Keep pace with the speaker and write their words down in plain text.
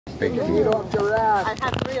big Get deal. off your ass. I've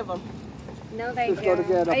had 3 of them. No, thank Just you. go to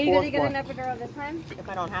get a Are you going to fourth get an epidural this time? If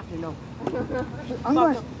I don't have to, no. I'm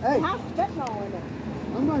gonna, hey, Have fentanyl in it.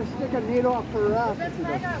 I'm gonna stick a needle up her ass. That's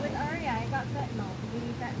what I got with Aria. I got fentanyl. We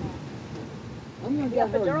need fentanyl. I'm gonna The get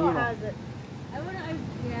her a epidural needle. has it. I would have,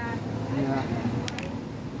 yeah. Yeah.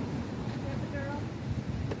 Epidural.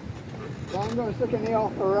 So I'm gonna stick a needle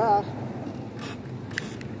up her ass.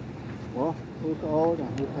 Well, who's old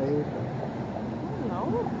and who pays?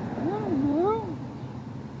 No. No, no.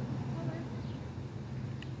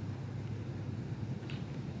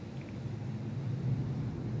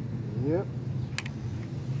 Yep.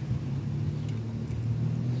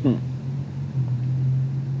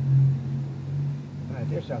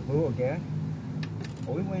 There's a boo again.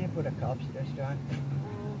 Are we waiting for the cops this time?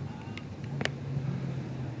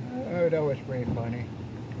 Oh, that was pretty funny.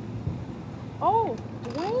 Oh,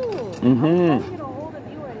 Dwayne. I was trying to get a hold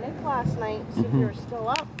of you and Nick last night, see if you were still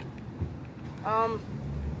up.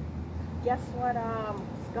 Guess what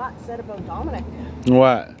Scott said about Dominic?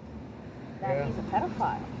 What? That he's a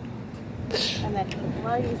pedophile. And that he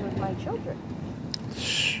plays with my children.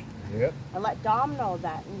 Yep. I let Dom know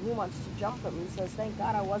that, and he wants to jump him. He says, thank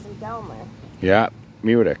God I wasn't down there. Yeah,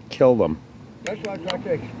 me would have killed him. That's what I tried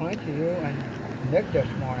to explain to you and Nick this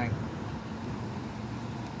morning.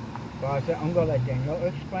 So I said, I'm going to let Daniel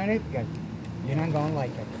explain it because you're not going to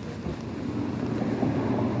like it.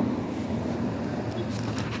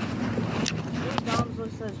 Dom's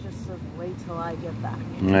list says just says, wait till I get back.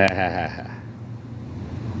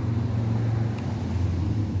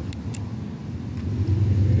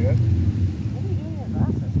 Yep. What are you doing with your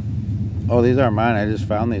glasses? Oh, these aren't mine. I just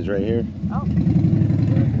found these right here. Oh.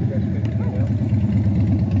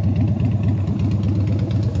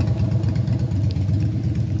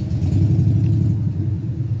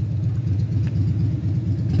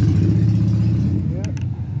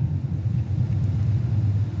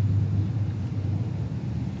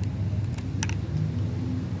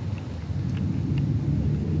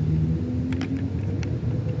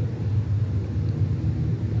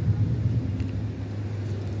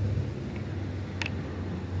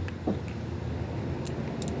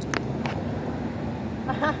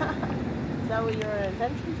 Is that what your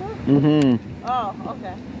intentions were? Mm-hmm. Oh,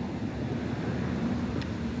 okay.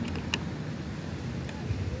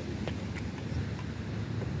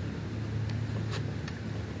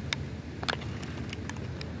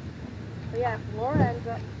 But yeah, if Laura ends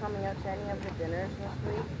up coming out to any of the dinners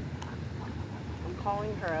this week, I'm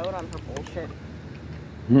calling her out on her bullshit.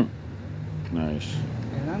 Nice.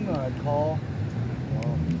 And I'm going to call.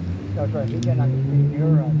 Well, that's right. He's going to be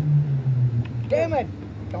near us. Damn it!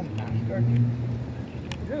 Dumb bastard.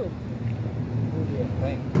 Who? Who do you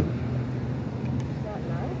think? Scott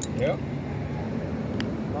Knight? Yep.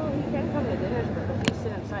 Well, he can come to dinners, but if you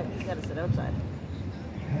sit inside, he's got to sit outside.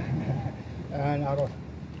 And I don't.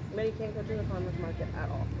 But he can't go to the farmer's market at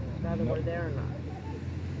all, whether we're there or not.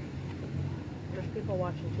 There's people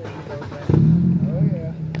watching too if he goes there. Oh,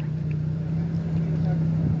 yeah.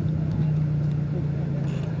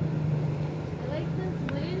 I like this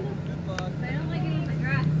wind, but I don't like it in the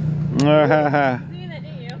grass. Uh, See that,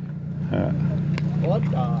 didn't you? What the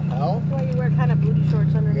hell? That's why you wear kind of booty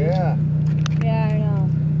shorts underneath. Yeah. Yeah, I know.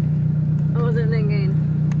 I wasn't thinking.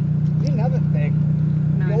 You never think.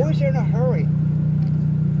 No, You're always in a hurry.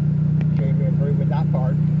 So you agree with that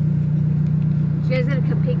part. You guys get a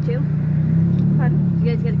cupcake too? Pardon?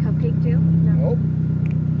 You guys get a cupcake too? Nope.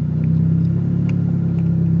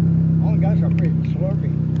 All the guys are pretty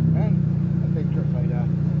slurpy. And a big drink like that.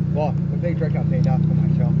 Well, the big drink I made out for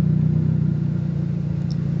myself.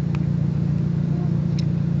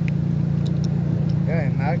 Yeah,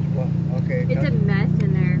 Max, well, okay. It's a mess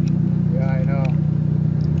in there. Yeah, I know.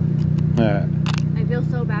 I feel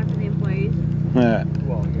so bad for the employees.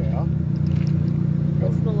 Well, yeah.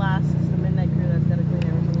 It's the last, it's the midnight crew that's got to clean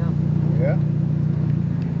everything up. Yeah.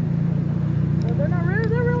 Well,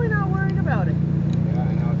 they're really not worried about it. Yeah,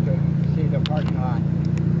 I know. To see the parking lot.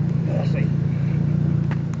 We'll see.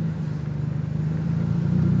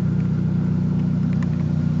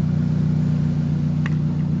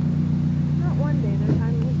 Not one day, his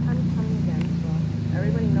time's coming again, so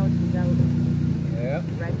everybody knows he's out. Yeah.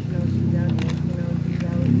 Reg knows he's out, Nancy knows he's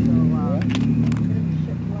out, so it's gonna be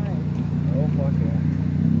shit flying. Oh, fuck yeah.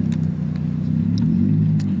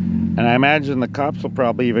 and I imagine the cops will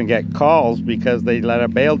probably even get calls because they let a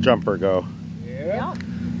bail jumper go. Yeah.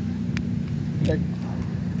 Yep.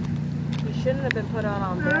 He shouldn't have been put out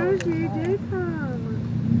on bail. Oh, she did come.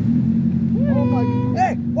 Oh my.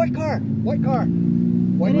 Hey, white car. White car.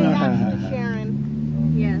 White It is car. actually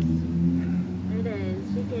Sharon. Yes. It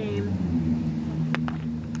is. She came.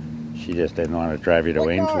 She just didn't want to drive you to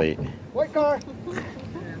White car. Wainfleet. White car.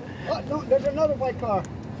 Oh, no, there's another white car.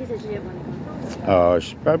 She said she didn't want to come. Oh,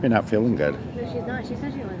 she's probably not feeling good. No, she's not. She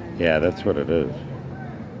said she wasn't. Yeah, that's what it is.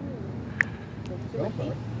 Go for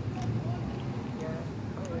it.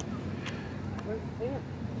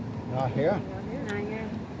 Not here. Not here.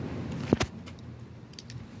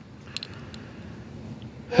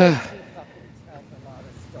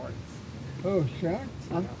 Oh, Sharon?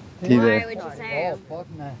 Either. Why would you say? Oh, fuck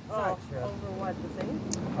no. Oh, over what, the same?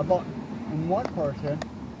 About in one person.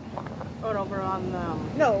 Or over on,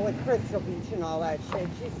 No, with Crystal Beach and all that shit.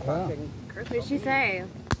 She's Yeah. fucking. What did she say?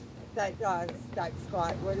 That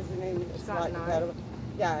Scott, what is his name? Scott Nye. Scott.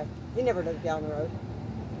 Yeah, he never lived down the road.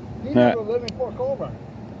 He Yeah. never lived in Port Colborne.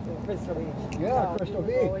 In Crystal Beach. Yeah, Crystal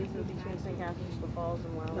Beach. Beach. Always in between St. Catherine's, the Falls,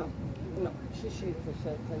 and Wild. No, no, she shoots for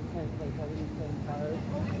shit. Like 10 plays over the same cars.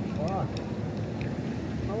 Fuck.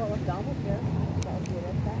 Oh, well, with Donald here. That was good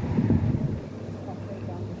at that.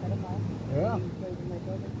 Yeah.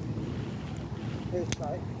 Here's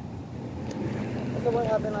Scott. So what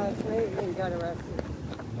happened last night? He got arrested.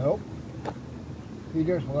 Nope. He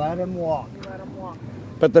just let him walk. You let him walk.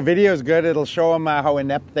 But the video's good. It'll show them how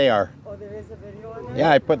inept they are. Oh, there is a video on there?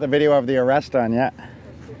 Yeah, I put the video of the arrest on, yeah.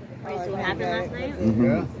 Wait, so what happened last night?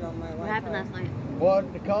 Yeah. What happened last night? Well,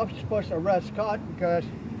 the cops are supposed to arrest Scott because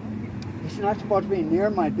he's not supposed to be near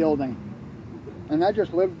my building. And I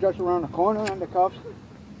just lived just around the corner, and the cops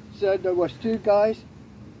said there was two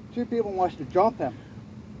people wants to jump him.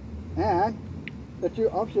 And the two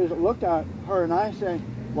officers looked at her and I said,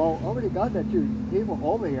 well, already got the two people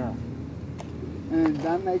over here. And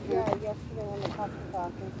that makes it... Yeah, yesterday when the cops were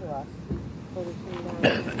talking to us. So we came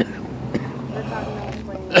down. They're talking to us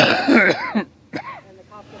Dwayne. And the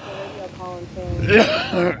cop gets a radio call and saying,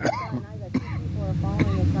 that two people are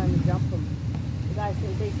following and trying to jump them. The guy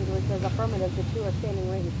says basically says affirmative, the two are standing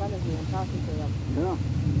right in front of me and talking to them. Yeah.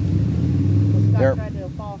 So Scott They're- tried to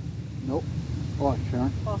Nope. Oh, Sharon.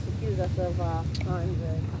 false accuse us of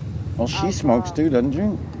Well, she smokes too, doesn't she?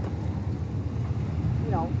 you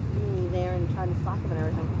know, being there and trying to stalk him and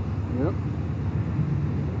everything. Yep.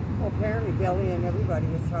 Well, apparently Billy and everybody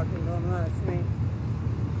was talking to him last night.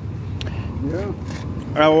 Yeah.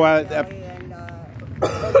 Oh, Billy and,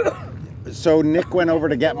 so Nick went over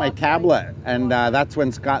to get my tablet, and that's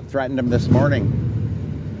when Scott threatened him this morning.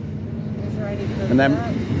 is there any proof And of that?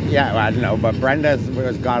 then, yeah, well, I don't know, but Brenda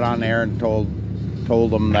got on there and told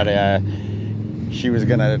him that she was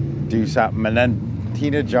gonna do something, and then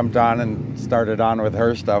Tina jumped on and started on with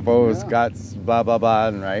her stuff. Oh, Yeah. Scott's blah blah blah,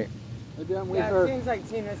 and right? And then we Yeah, it heard... seems like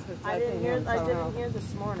Tina's I protecting him didn't somehow. hear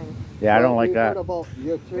this morning. Yeah, I don't like we heard that. about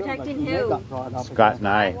you too, Protecting but who? they got brought up Scott again. and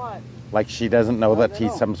I. What? Like she doesn't know I that don't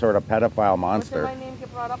he's know. some sort of pedophile What did monster. my name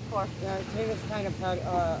get brought up for? Yeah, Tina's kind of,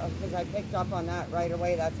 because I picked up on that right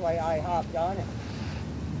away. That's why I hopped on it.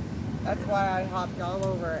 That's why I hopped all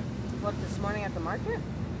over it. What, this morning at the market?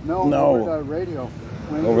 No, No. over the radio.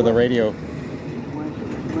 When Over he the was- radio.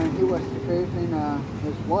 When he was chasing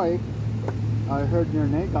his wife, I heard your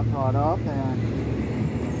name got brought up, and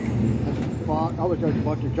I was just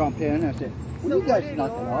about to jump in. I said, "Will So you what guys did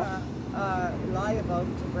knock it Laura off?" lie about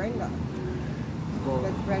to Brenda?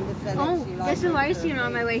 Because Brenda said Oh, that she lied. this is about why I her seen her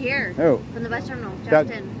on my face. way here. Oh, From the bus terminal, That-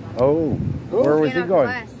 Justin. oh, where was he Getting off going?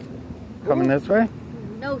 the bus. Coming this way?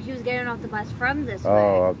 No, he was getting off the bus from this way.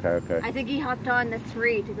 Oh, okay, okay. I think he hopped on the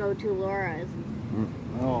 3 to go to Laura's.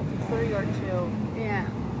 Oh, 3 or 2. Yeah.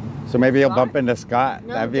 So maybe he'll Scott? bump into Scott.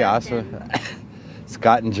 No, That'd be Justin. awesome.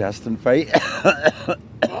 Scott and Justin fight. Are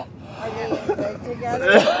they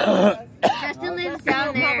together? Justin lives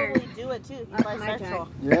down there. Probably do it too. He's That's my bisexual.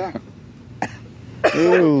 yeah,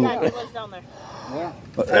 Ooh. Yeah, he lives down there.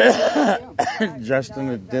 yeah, Justin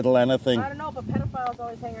would diddle anything. I don't know, but pedophiles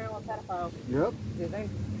always hang around with pedophiles. yep. Do they?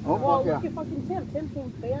 Oh, Well, fuck yeah, look at fucking Tim. Tim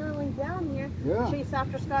came barreling down here Yeah. to chase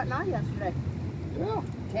after Scott and I yesterday. yeah,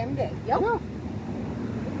 Tim did. Yep. yeah.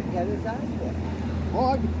 Yeah, there's eyes there.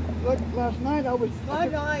 Well, like last night I was.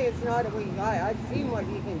 Scott Nye is not a weak guy. I've seen what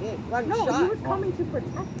he can do. One No, shot. he was coming to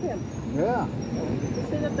protect him. Yeah, They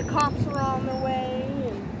say that the cops were on the way.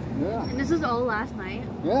 And yeah, And this was all last night.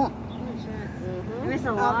 yeah, Holy shit. Mm-hmm. I missed a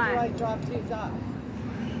After I lot. dropped his off.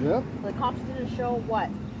 yep. The cops didn't show what?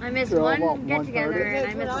 I missed Till about one get 1:30. together and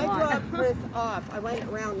I Because when missed a I lot. dropped Chris off, I went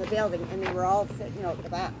around the building and they were all sitting out the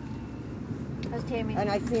back. How's Tammy? And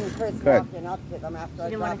I seen Chris Good. walking up to them after She I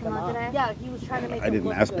didn't want dropped to them come out off. today? Yeah, he was trying to make I him didn't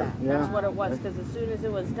look ask good. her. Yeah. That's what it was, because as soon as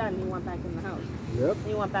it was done, he went back in the house. Yep.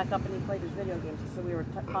 He went back up and he played his video games, so we were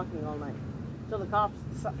talking all night. Till the cops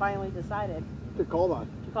finally decided To call us.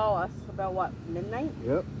 to call us about what, midnight?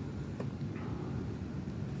 Yep.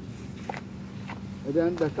 And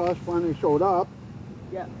then the cops finally showed up.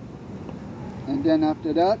 Yeah. And then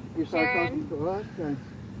after that, he started Sharon. talking to us. And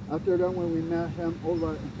after that, when we met him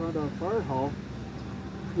over in front of the fire hall,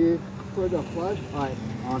 he put a flashlight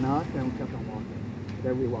on us and we kept on walking.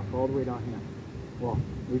 Then we walked all the way down here. Well,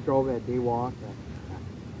 we drove it, they walked.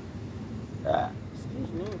 Excuse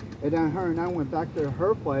me. And then her and I went back to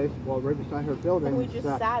her place, well, right beside her building. And we just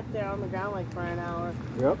sat there on the ground like for an hour.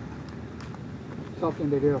 Yep. Something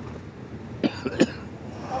to do. That's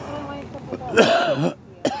what I might put it up.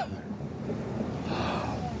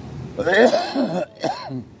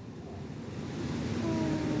 You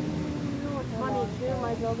know what's funny too?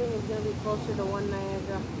 My building is going to be closer to 1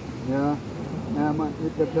 Niagara. Yeah. Yeah,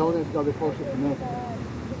 the building's got to be closer to me.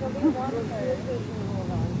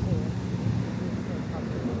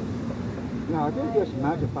 Yeah, I can just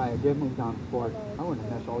imagine if I did move down to Fort, I wouldn't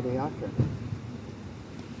have missed all day after.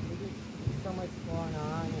 So much going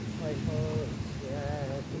on. It's like, holy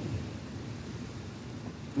shit.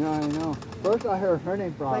 Yeah, I know. First I heard her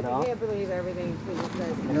name brought Like, I up. can't believe everything you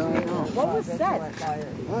guys Yeah, I know. What was said?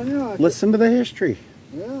 I know. Listen to the history.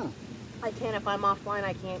 Yeah. I can't, if I'm offline,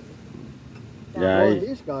 I can't. Yeah, Well, I-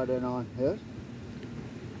 he's got it on his.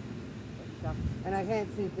 And I can't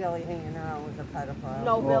see Billy hanging around with a pedophile.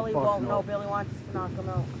 No, Oh, Billy fuck won't. no. No, Billy wants to knock him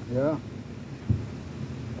out. Yeah.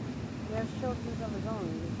 He has children of his own.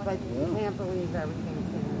 He's But fucking- you can't believe everything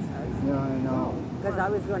Tina says. Yeah, I know. Because I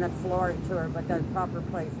was going to floor it to her, but the proper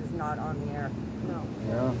place is not on the air. No.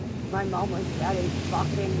 Yeah. My mom was getting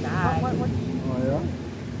fucking mad. What? Oh, yeah?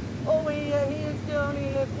 Oh, he used to only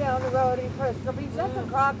live down the road in Crystal Beach. That's a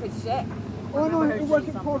crock of shit. Oh, no, it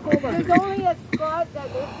wasn't Cork over. There's only a Scot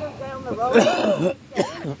that lives down the road.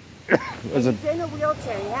 Was it? He's in a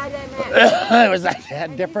wheelchair. He had MS. It was a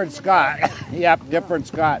different Scott. Yep, different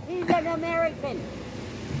Scott. He's an American.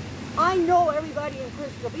 I know everybody in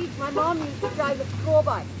Crystal Beach. My mom used to drive a school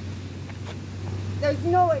bus. There's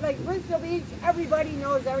no, like Crystal Beach, everybody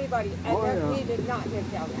knows everybody. And Oh, yeah. he did not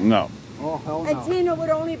live down there. No. Oh, hell And no. Tina would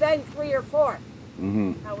only been 3 or 4.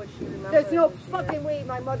 Mm-hmm. How would she remember? There's no if she- fucking way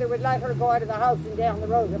my mother would let her go out of the house and down the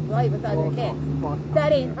road and play with other Oh, kids. no. Fuck no.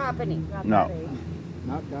 That ain't happening. Not No. that age.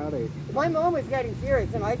 Not that age. My mom was getting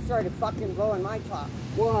serious and I started fucking blowing my top.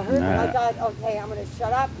 Well, I heard, And I Nah. thought, okay, I'm going to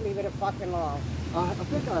shut up, leave it a fucking alone. I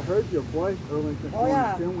think I heard your voice early this Oh,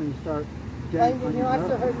 yeah. morning, too, when you start And getting on you your must have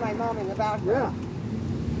nerves. heard my mom in the background. Yeah.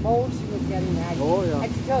 Oh, she was getting mad. Oh, yeah.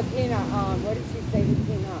 And she told Tina, what did she say to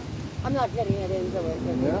Tina? I'm not getting it into it.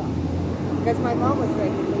 Yeah. Because my mom was ready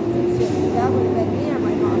to lose her shit. That would have been me or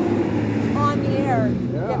my mom on the air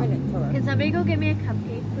Yeah. giving it to her. Can somebody go get me a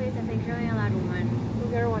cupcake, please? I think you're only allowed one. Go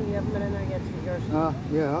get her one. You haven't been in there yet. It's yours.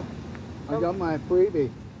 Yeah. I got my freebie.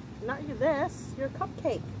 Not you. This. Your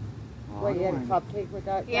cupcake. Oh, What, you had a I know. cupcake with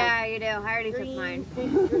that? Yeah, you do. I already took Green, mine.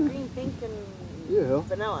 pink, your green, pink, and Yeah.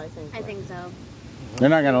 vanilla. I think. I think so. They're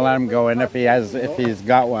not gonna let him go in if he's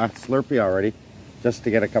got one Slurpee already, just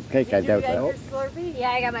to get a cupcake. Did I you doubt get that. your Slurpee?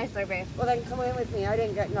 Yeah, I got my Slurpee. Well, then come in with me. I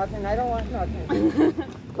didn't get nothing. I don't want nothing.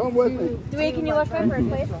 Come with me. Dwayne, can you wash my purse,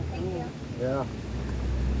 please? Thank you. Yeah.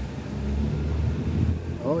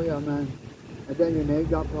 Oh, yeah, man. And then your name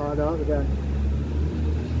got brought up. And then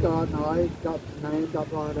Scott and I name got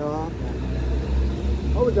brought up.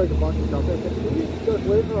 And I was like a bunch of stuff. I said, can you just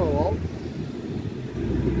leave her alone?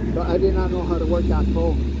 But I did not know how to work that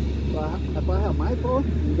phone. So if I had my phone,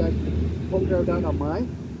 you guys put her down on mine,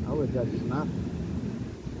 I would just snap.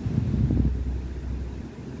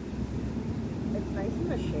 It's nice in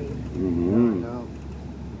the shade. Mm-hmm. No.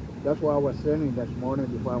 That's why I was sitting this morning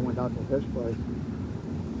before I went out to his place.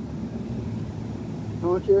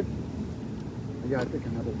 Don't you? I gotta pick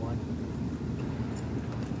another one.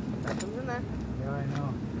 Nothing's in there. Yeah, I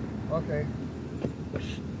know. Okay.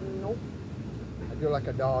 Nope. I do like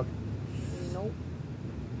a dog. Nope.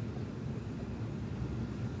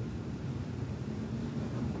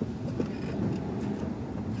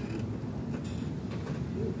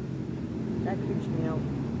 That creeps me out.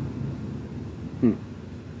 Hmm.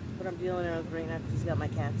 But I'm dealing with it right now because he's got my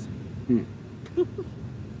cats. Hmm.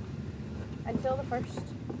 Until the 1st.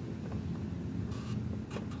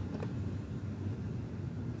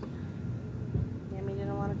 Yami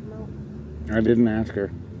didn't want to come out. I didn't ask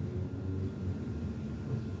her.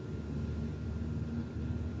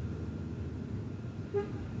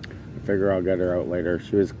 I figure I'll get her out later.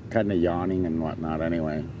 She was kind of yawning and whatnot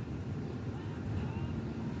anyway.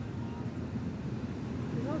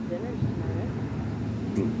 There's no dinners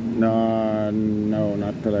tonight. No,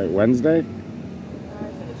 not today. Wednesday? I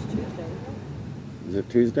think it's Tuesday. Is it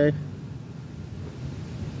Tuesday?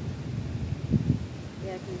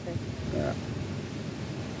 Yeah, Tuesday. Yeah.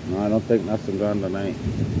 No, I don't think nothing's on tonight.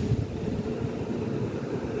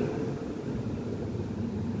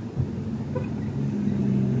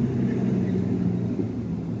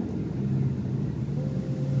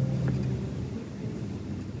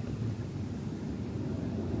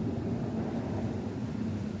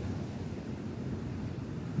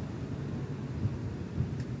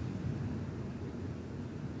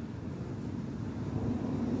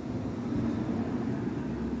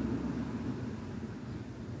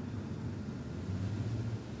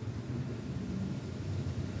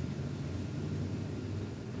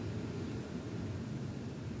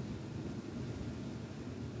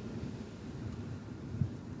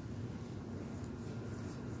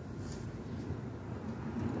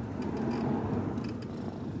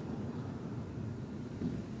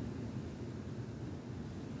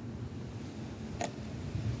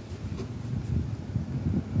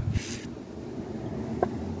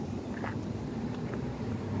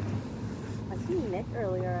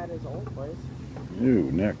 at his old place.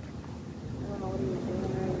 Ooh, Nick. I don't know what he was doing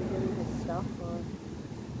there. He was getting his stuff or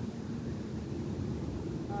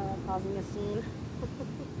causing a scene.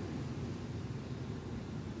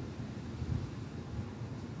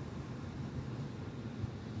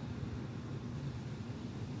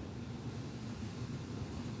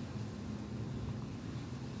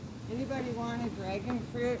 Anybody want a dragon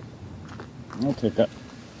fruit? I'll take it.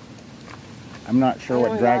 I'm not sure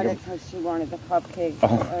what dragon. Because she wanted the cupcakes.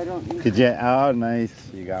 Oh, I don't need could you? Oh, nice.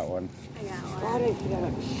 You got one. I got one. God, I feel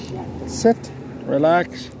like shit. Sit.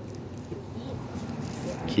 Relax.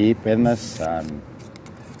 Keep in the sun.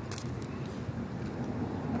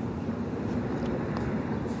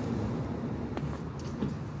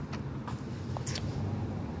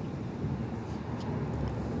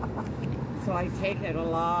 So I take it a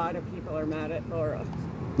lot of people are mad at Laura.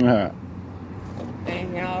 Yeah. And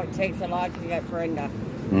you know, it takes a lot to get Brenda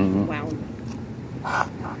Mm-hmm. wound.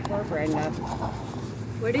 Poor Brenda.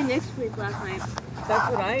 Where did Nick sleep last night? That's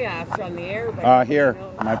what I asked on the air. But Here, you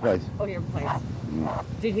know- my place. Oh, your place.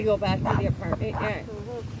 Did he go back to the apartment yet?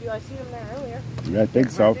 I see him there earlier. I think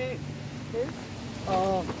so. Apartment? His?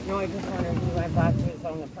 Oh, no, I just wondered if he went back to his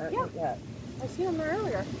own apartment yet. I seen him there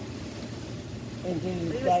earlier. And did But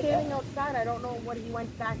he was get standing outside. I don't know what he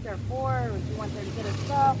went back there for. Or if he went there to get his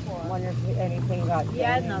stuff I or... wonder if anything got He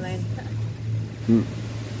has damaged. nothing.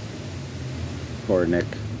 Poor Nick.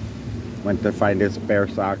 Went to find his spare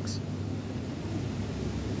socks.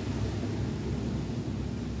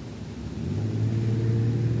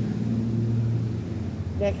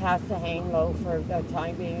 Nick has to hang low for the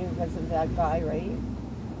time being because of that guy, right?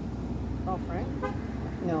 Oh, Frank?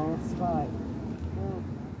 No, Scott.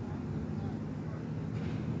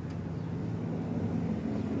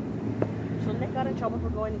 So Nick got in trouble for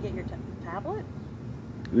going to get your tablet?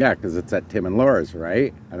 Yeah, because it's at Tim and Laura's,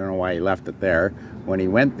 right? I don't know why he left it there. When he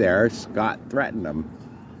went there, Scott threatened him.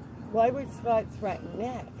 Why would Scott threaten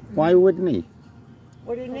Nick? Why wouldn't he?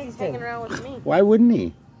 What did Nick He's do? hanging around with me. Why wouldn't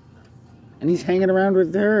he? And he's hanging around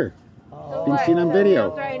with her. Oh. Been seen on video.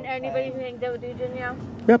 So threaten anybody who ain't dealt with you, Danielle?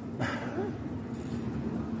 Yep.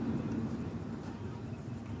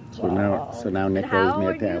 So now Nick And owes how me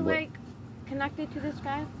are a you, tablet. like, connected to this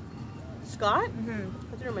guy? Scott?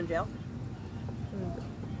 Mm-hmm. I threw him in jail.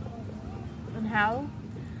 And how?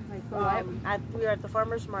 Like, for what? We were at the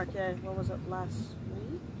farmer's market, what was it, last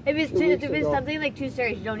week? It was something like 2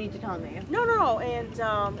 stories, you don't need to tell me. No,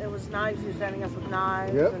 and it was knives. He was sending us with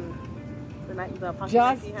knives Yep. and the pocket Justin.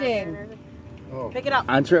 knife he had there and everything. Oh. Pick it up.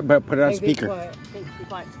 Answer it, but put it on Hey, be speaker. quiet. Be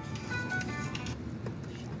quiet.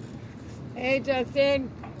 Hey, Justin.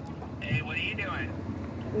 Hey, what are you doing?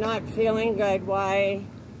 Not feeling good. Why?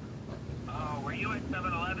 Oh, were you at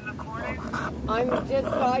 7-Eleven this morning? I'm just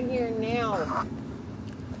got here now.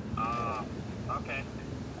 Okay.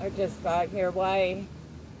 I just got here. Why?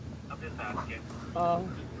 I'm just asking. Oh,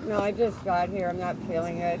 no, I just got here. I'm not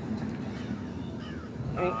feeling it.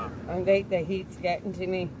 I think the heat's getting to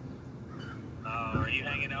me. Are you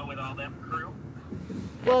hanging out with all them crew?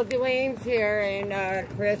 Well, Dwayne's here and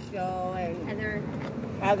Crystal and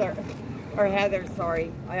Heather,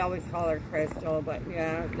 sorry. I always call her Crystal, but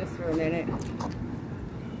yeah, just for a minute.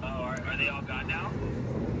 Oh, are they all gone now?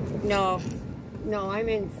 No, I'm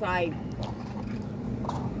inside.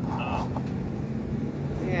 Oh.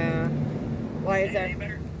 Yeah. Why is Hey, that?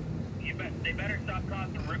 they better stop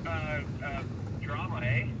causing drama,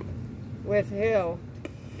 eh? With who?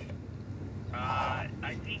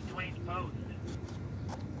 I see Dwayne's post.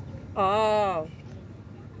 Oh,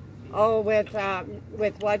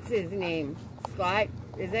 with what's his name? Scott,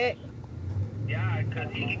 is it? Yeah,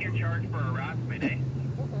 because he can get charged for harassment, eh?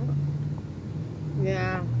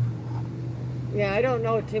 Yeah. Yeah, I don't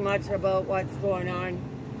know too much about what's going on.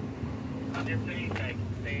 I'm just saying, like,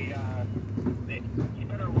 you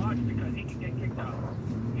better watch because he can get kicked off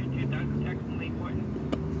YouTube. That's technically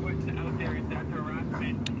putting out there, that's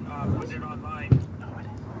harassment, putting it online.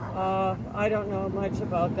 I don't know much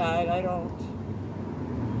about that. I don't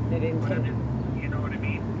get into But it. you know what I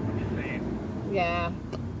mean? I'm just saying. Yeah.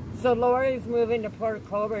 So Lori's moving to Port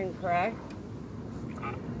Colborne, correct?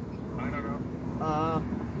 I don't know.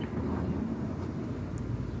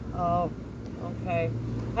 Oh, okay.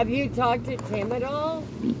 Have you talked to Tim at all?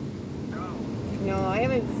 No. No, I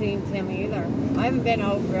haven't seen Tim either. I haven't been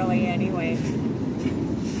out really anyway.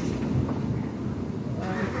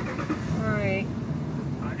 All right.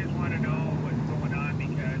 I just want to know what's going on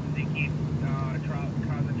because they keep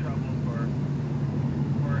causing trouble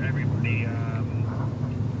for everybody.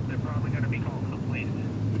 They're probably going to be called to the police.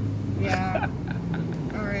 Yeah.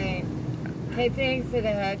 All right. Hey, thanks for the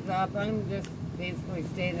heads up. I'm just basically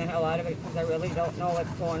staying the hell out of it because I really don't know what's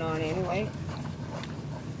going on anyway.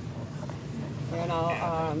 You know,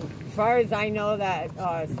 as far as I know, that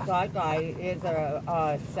Scott guy is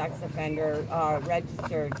a sex offender,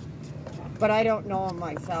 registered, but I don't know him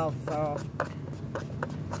myself, so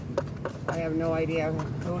I have no idea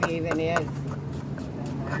who he even is.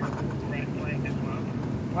 Red flagged as well.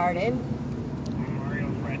 Pardon?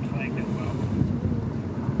 Mario's red flagged as well.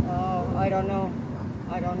 Oh, I don't know.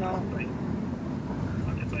 I don't know.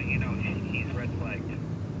 I'm just letting you know he's red flagged.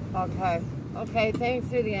 Okay. Okay, thanks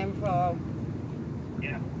for the info.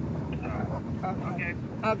 Yeah. Okay. Okay.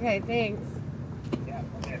 Okay, thanks. Yeah.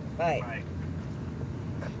 Okay. Bye. Bye.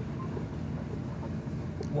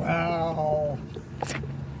 Wow.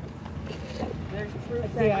 There's proof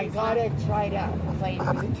See, that I he's gotta try to play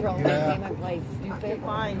neutral with Yeah. him and play stupid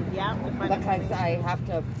fine. Yeah, to find because I have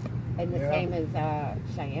to, and the Yeah. same as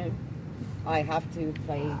Cheyenne, I have to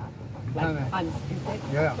play like Okay. I'm stupid.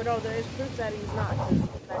 Yeah. But no, there is proof that he's not. 'Cause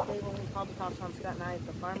that day when we called the cops on Scott and I at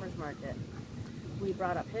the farmer's market, we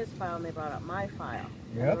brought up his file and they brought up my file.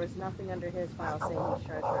 And Yep. there was nothing under his file saying he's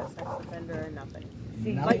charged for a sex offender or nothing.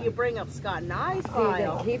 See, But you bring up Scott and I's see, to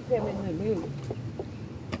file. keep them in the loop.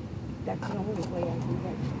 That's the only way I do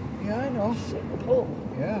that Yeah, I know. shit. Pull,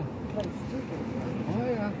 Yeah. play stupid. Oh,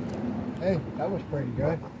 yeah. Hey, that was pretty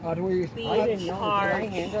good. How do we... I didn't know. Did I Charge.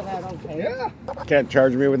 handle that okay? Yeah. Can't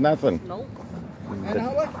charge me with nothing. Nope. And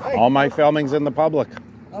I like, hey, All my filming's in the public.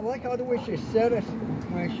 I like how the way she said it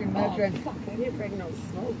when she Oh, mentioned... fuck, I didn't bring no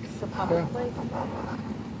smokes. It's a public Yeah. place.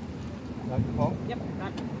 Like, oh, Yep. Got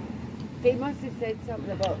it. They must have said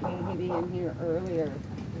something about me being here earlier.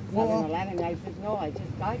 Well, 7-Eleven. I said, no, I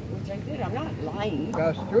just got it, which I did. I'm not lying.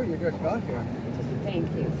 that's true. You just got here. Just thank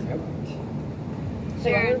you so Yep. much. So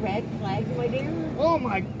your red flag, my dear? Oh,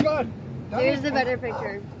 my God. That Here's was- a better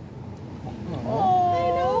picture. Oh. I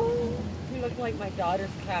know. You look like my daughter's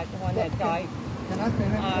cat, the one that died. Can I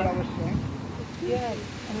finish what I was saying? Yes.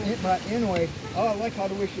 But anyway, oh, I like how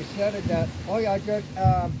the way she said it that, oh yeah, just,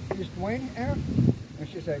 is Dwayne here? And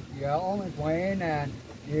she said, yeah, only Dwayne and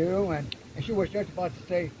you, and she was just about to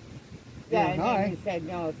say, Yeah, you and then you said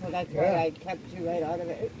no, so that's why Yeah. I kept you right out of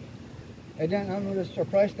it. And then I'm just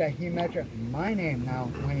surprised that he mentioned my name now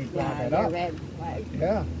when he brought Yeah, it your up. red flag.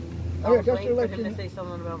 Yeah. I Oh, yeah, was just to waiting for let him you, to say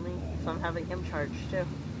something about me, so I'm having him charged too.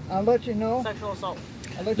 I'll let you know. Sexual assault.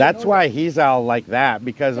 I'll let you That's know why he's all like that,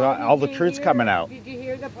 because So all the did you truth's hear- coming out. Did you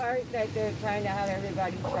hear the part that they're trying to have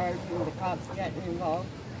everybody charged and the cops getting involved?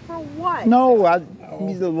 For what? No,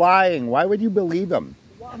 he's lying. Why would you believe him?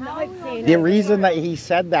 I'm not saying The that- reason that he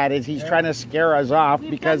said that is he's trying to scare us off We've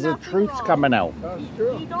because done the nothing truth's wrong. coming out. That's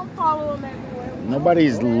true. You don't follow him everywhere. We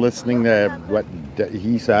Nobody's don't do it. listening to what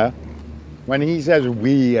he said. When he says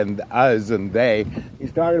we and us and they,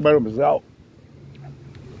 he's talking about himself.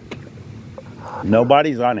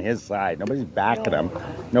 Nobody's on his side. Nobody's backing him.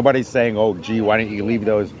 Nobody's saying, "Oh, gee, why don't you leave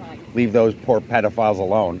those poor pedophiles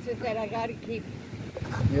alone?" It's just that I gotta keep,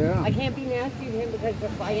 Yeah. I can't be nasty to him because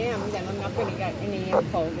if I am, then I'm not gonna get any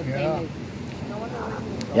info the Yeah. same as no one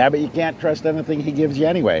knows. Yeah, but you can't trust anything he gives you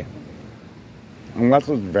anyway, unless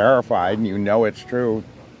it's verified and you know it's true.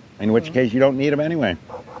 In which case, you don't need him anyway.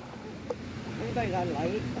 Anybody got a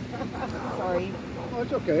light? Sorry. Oh,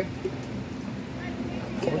 it's okay.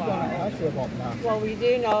 We're gonna ask you about that. Well, we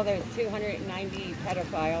do know there's 290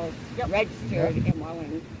 pedophiles registered in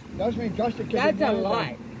Welland. Does mean just to keep That's it a moving. lot.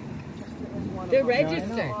 One of They're them.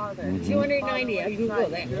 registered. Mhm. 290. I Google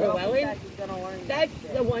that. For Welland, that's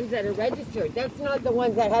the ones that are registered. That's not the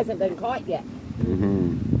ones that hasn't been caught yet.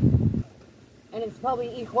 Mm-hmm. And it's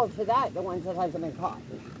probably equal to that, the ones that hasn't been caught.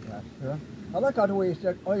 That's true. I like how the way he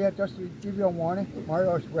said, oh yeah, just to give you a warning,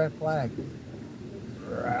 Mario's red flag.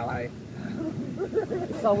 Really?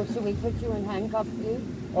 So should we put you in handcuffs, dude?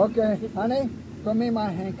 Okay, honey, put me in my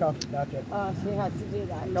handcuffs. That's it. She has to do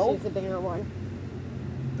that. Nope. She's a bigger one.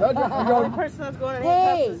 Told you, I'm The only going- person that's going in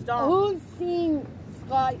handcuffs Hey, is Dom. who's seen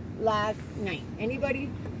Scott last night? Anybody?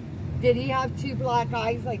 Did he have two black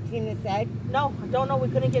eyes like Tina said? No, I don't know. We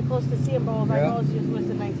couldn't get close to see him, but all I Yeah. know is he was with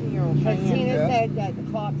a 19-year-old. Because Tina Yeah. said that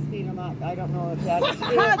the cops beat him up. I don't know if that's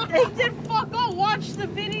true. They did fuck all. Watch the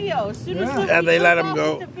video. As soon as Yeah. Yeah, they took let him off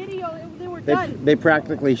go. with The video, they were done. They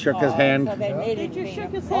practically shook his hand. So they made They him just beat shook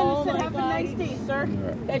him. his hand Oh and said, my "Have a nice God. day, sir."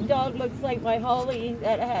 That dog looks like my Holly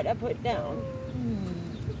that I had to put down.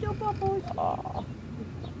 Jump up, boys. Oh,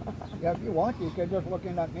 Yeah, if you want, you can just look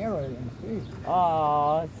in that mirror and see.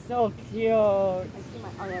 oh, so cute. I see my.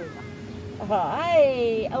 Oh, there we go.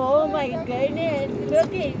 Hi. Oh my goodness.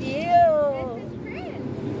 Look at you. This is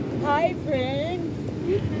Prince. Hi, Prince.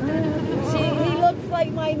 He looks like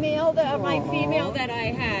like my male, my female that I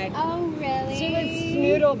had. Oh, really? She was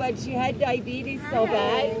snoodle, but she had diabetes so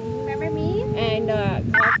bad. Remember me? And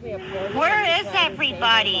cost me a fortune. Where is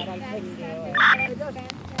everybody?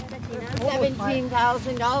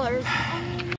 $17,000.